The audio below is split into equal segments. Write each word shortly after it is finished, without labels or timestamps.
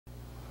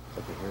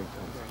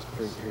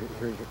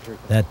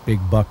That big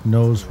buck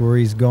knows where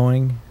he's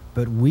going,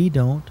 but we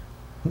don't.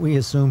 We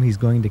assume he's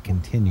going to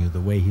continue the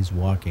way he's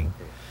walking.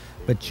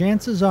 But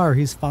chances are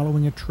he's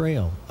following a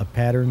trail, a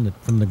pattern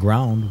that from the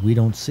ground we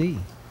don't see.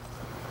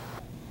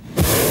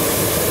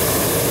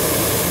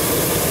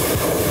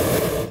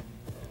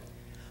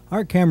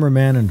 Our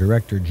cameraman and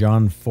director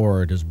John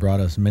Ford has brought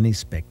us many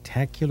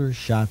spectacular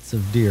shots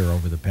of deer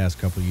over the past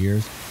couple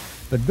years,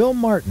 but Bill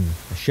Martin,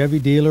 a Chevy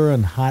dealer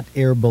and hot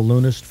air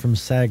balloonist from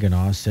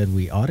Saginaw, said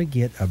we ought to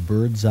get a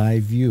bird's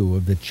eye view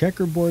of the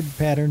checkerboard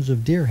patterns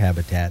of deer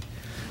habitat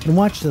and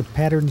watch the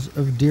patterns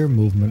of deer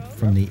movement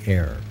from the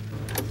air.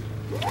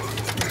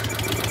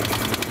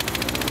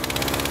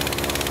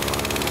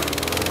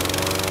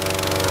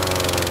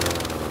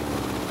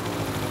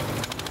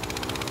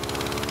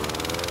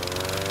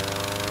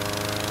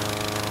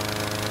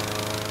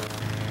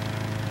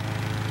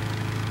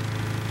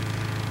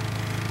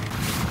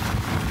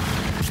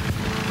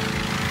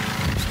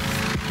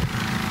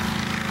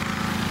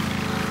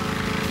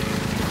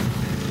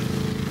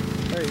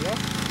 There you go.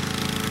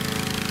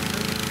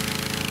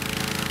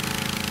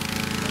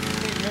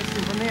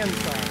 From the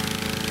inside.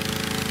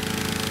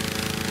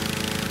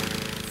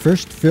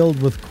 First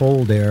filled with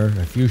cold air,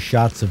 a few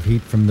shots of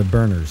heat from the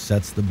burners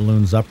sets the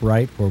balloons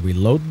upright where we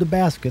load the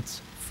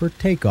baskets for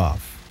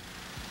takeoff.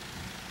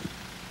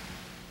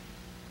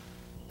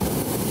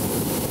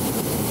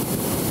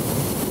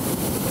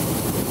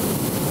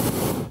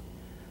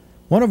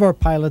 One of our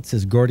pilots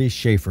is Gordy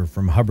Schaefer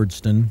from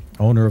Hubbardston,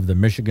 owner of the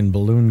Michigan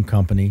Balloon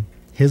Company.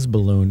 His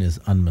balloon is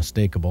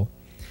unmistakable.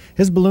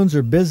 His balloons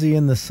are busy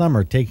in the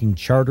summer, taking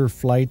charter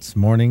flights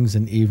mornings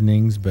and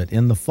evenings, but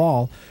in the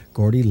fall,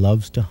 Gordy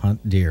loves to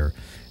hunt deer.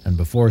 And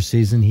before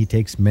season, he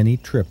takes many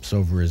trips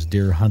over his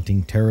deer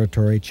hunting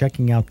territory,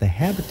 checking out the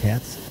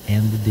habitats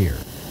and the deer.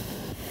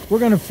 We're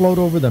going to float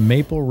over the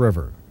Maple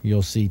River.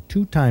 You'll see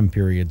 2 time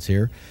periods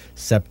here,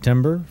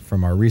 September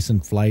from our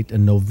recent flight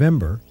and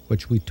November,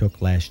 which we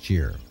took last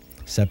year.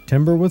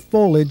 September with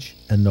foliage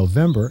and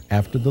November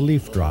after the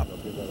leaf drop.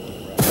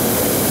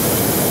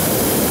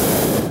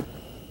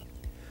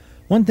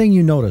 One thing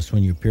you notice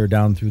when you peer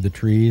down through the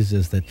trees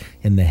is that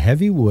in the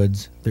heavy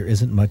woods, there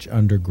isn't much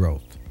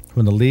undergrowth.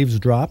 When the leaves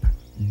drop,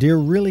 deer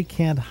really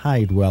can't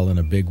hide well in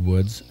a big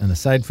woods, and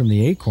aside from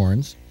the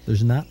acorns,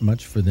 there's not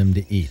much for them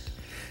to eat.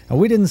 Now,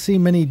 we didn't see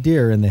many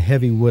deer in the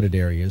heavy wooded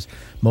areas.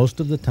 Most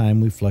of the time,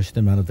 we flushed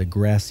them out of the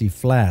grassy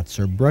flats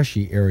or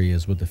brushy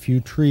areas with a few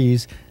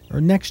trees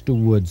or next to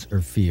woods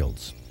or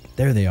fields.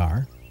 There they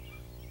are.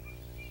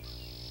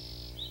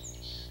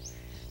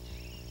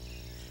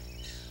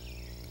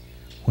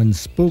 When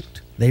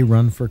spooked, they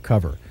run for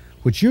cover,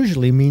 which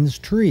usually means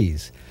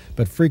trees,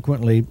 but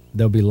frequently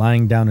they'll be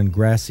lying down in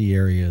grassy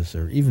areas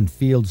or even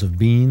fields of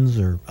beans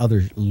or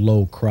other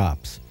low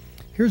crops.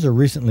 Here's a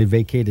recently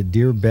vacated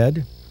deer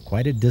bed,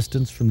 quite a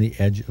distance from the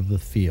edge of the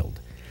field.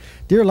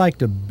 Deer like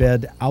to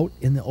bed out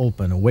in the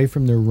open, away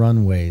from their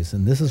runways,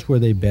 and this is where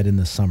they bed in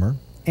the summer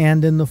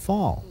and in the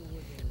fall,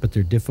 but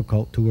they're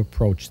difficult to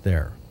approach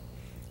there.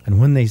 And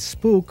when they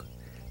spook,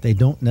 they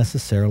don't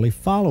necessarily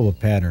follow a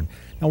pattern.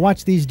 Now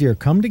watch these deer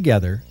come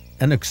together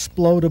and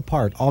explode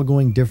apart, all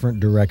going different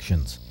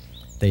directions.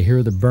 They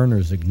hear the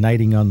burners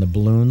igniting on the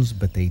balloons,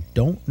 but they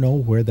don't know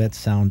where that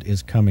sound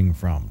is coming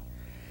from.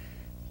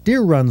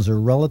 Deer runs are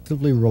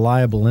relatively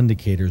reliable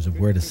indicators of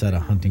where to set a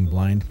hunting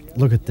blind.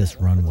 Look at this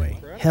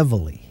runway,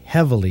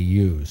 heavily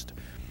used.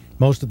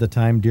 Most of the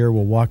time, deer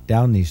will walk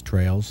down these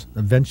trails,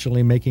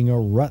 eventually making a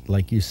rut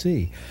like you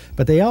see.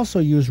 But they also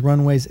use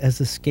runways as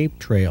escape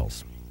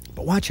trails.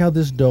 But watch how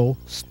this doe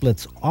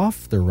splits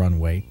off the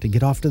runway to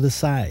get off to the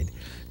side.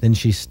 Then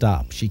she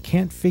stops. She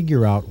can't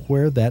figure out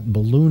where that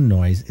balloon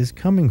noise is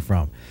coming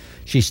from.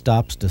 She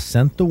stops to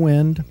scent the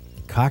wind,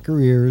 cock her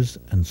ears,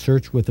 and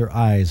search with her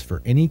eyes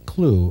for any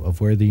clue of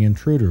where the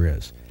intruder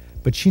is.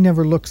 But she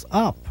never looks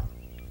up.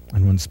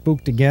 And when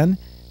spooked again,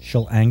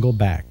 she'll angle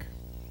back.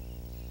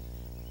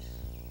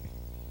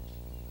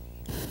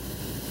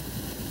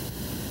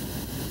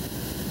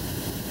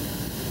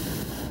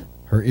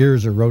 Her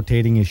ears are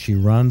rotating as she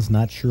runs,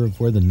 not sure of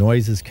where the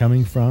noise is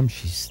coming from.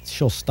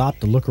 She'll stop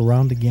to look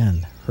around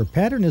again. Her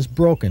pattern is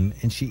broken,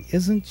 and she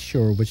isn't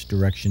sure which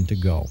direction to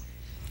go.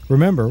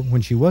 Remember,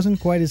 when she wasn't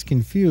quite as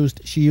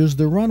confused, she used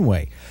the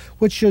runway,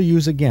 which she'll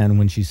use again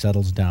when she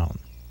settles down.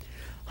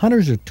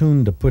 Hunters are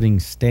tuned to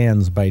putting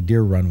stands by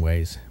deer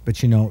runways,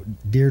 but you know,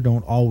 deer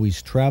don't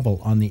always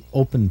travel on the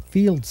open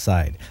field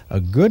side.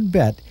 A good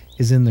bet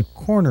is in the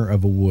corner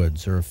of a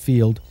woods or a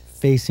field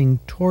facing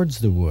towards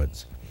the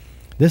woods.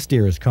 This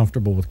deer is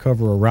comfortable with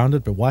cover around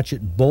it, but watch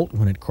it bolt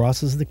when it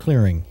crosses the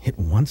clearing. It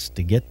wants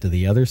to get to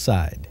the other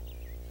side.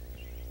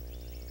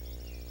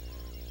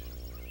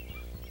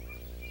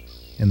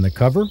 In the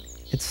cover,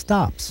 it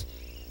stops.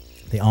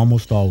 They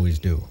almost always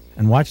do.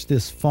 And watch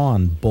this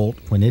fawn bolt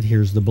when it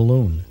hears the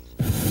balloon.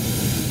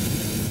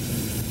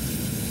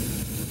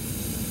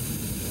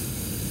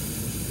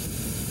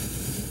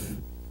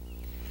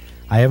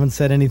 I haven't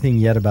said anything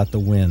yet about the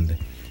wind.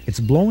 It's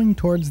blowing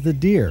towards the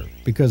deer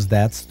because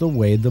that's the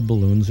way the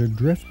balloons are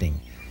drifting.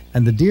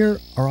 And the deer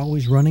are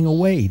always running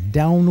away,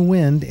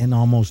 downwind in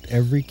almost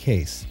every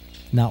case.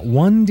 Not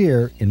one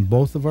deer in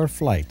both of our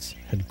flights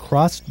had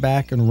crossed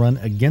back and run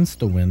against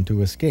the wind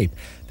to escape.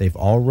 They've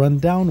all run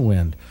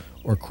downwind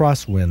or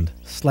crosswind,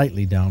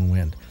 slightly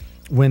downwind.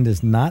 Wind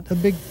is not a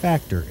big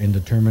factor in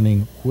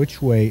determining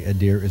which way a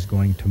deer is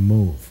going to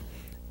move.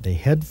 They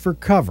head for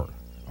cover,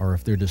 or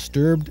if they're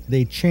disturbed,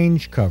 they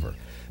change cover,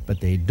 but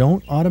they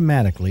don't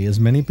automatically, as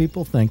many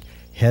people think,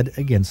 head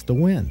against the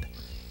wind.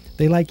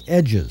 They like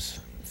edges,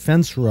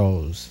 fence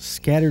rows,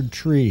 scattered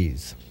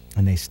trees,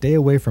 and they stay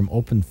away from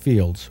open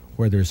fields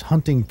where there's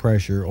hunting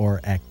pressure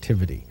or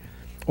activity,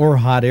 or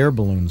hot air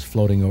balloons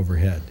floating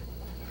overhead.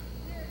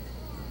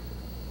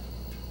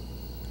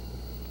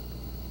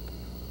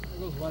 There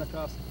goes one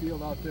across the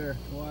field out there,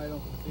 wide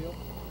open field.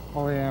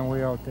 Oh yeah, and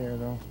way out there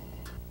though.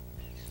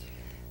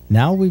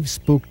 Now we've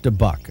spooked a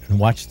buck and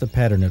watched the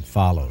pattern it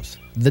follows.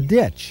 The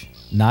ditch,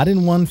 not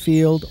in one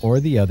field or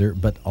the other,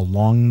 but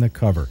along the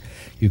cover.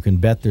 You can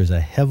bet there's a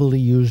heavily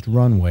used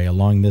runway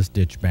along this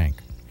ditch bank.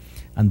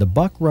 And the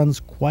buck runs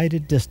quite a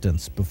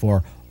distance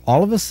before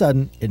all of a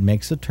sudden it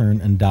makes a turn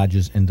and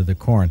dodges into the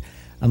corn.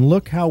 And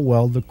look how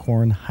well the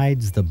corn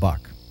hides the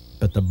buck.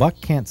 But the buck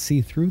can't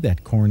see through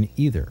that corn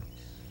either.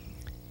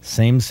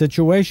 Same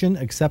situation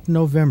except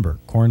November.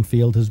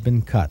 Cornfield has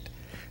been cut.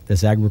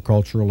 This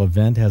agricultural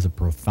event has a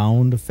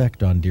profound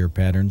effect on deer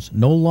patterns.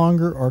 No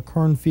longer are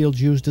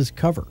cornfields used as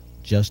cover,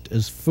 just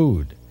as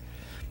food.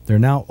 They're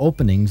now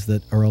openings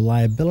that are a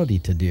liability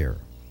to deer.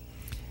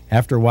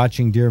 After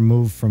watching deer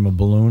move from a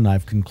balloon,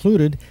 I've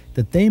concluded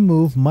that they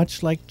move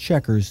much like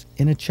checkers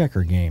in a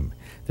checker game.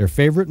 Their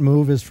favorite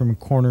move is from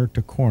corner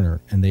to corner,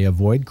 and they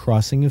avoid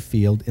crossing a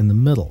field in the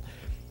middle.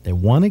 They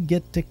want to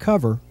get to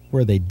cover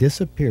where they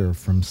disappear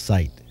from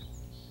sight.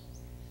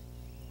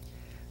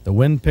 The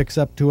wind picks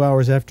up 2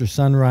 hours after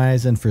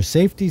sunrise, and for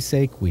safety's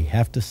sake, we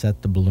have to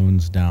set the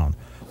balloons down.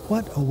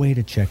 What a way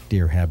to check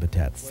deer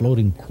habitat,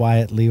 floating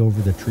quietly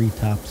over the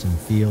treetops and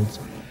fields.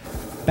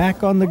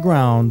 Back on the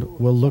ground,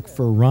 we'll look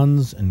for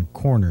runs and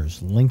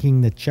corners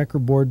linking the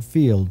checkerboard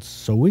fields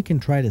so we can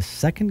try to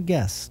second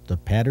guess the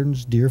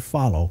patterns deer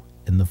follow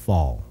in the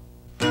fall.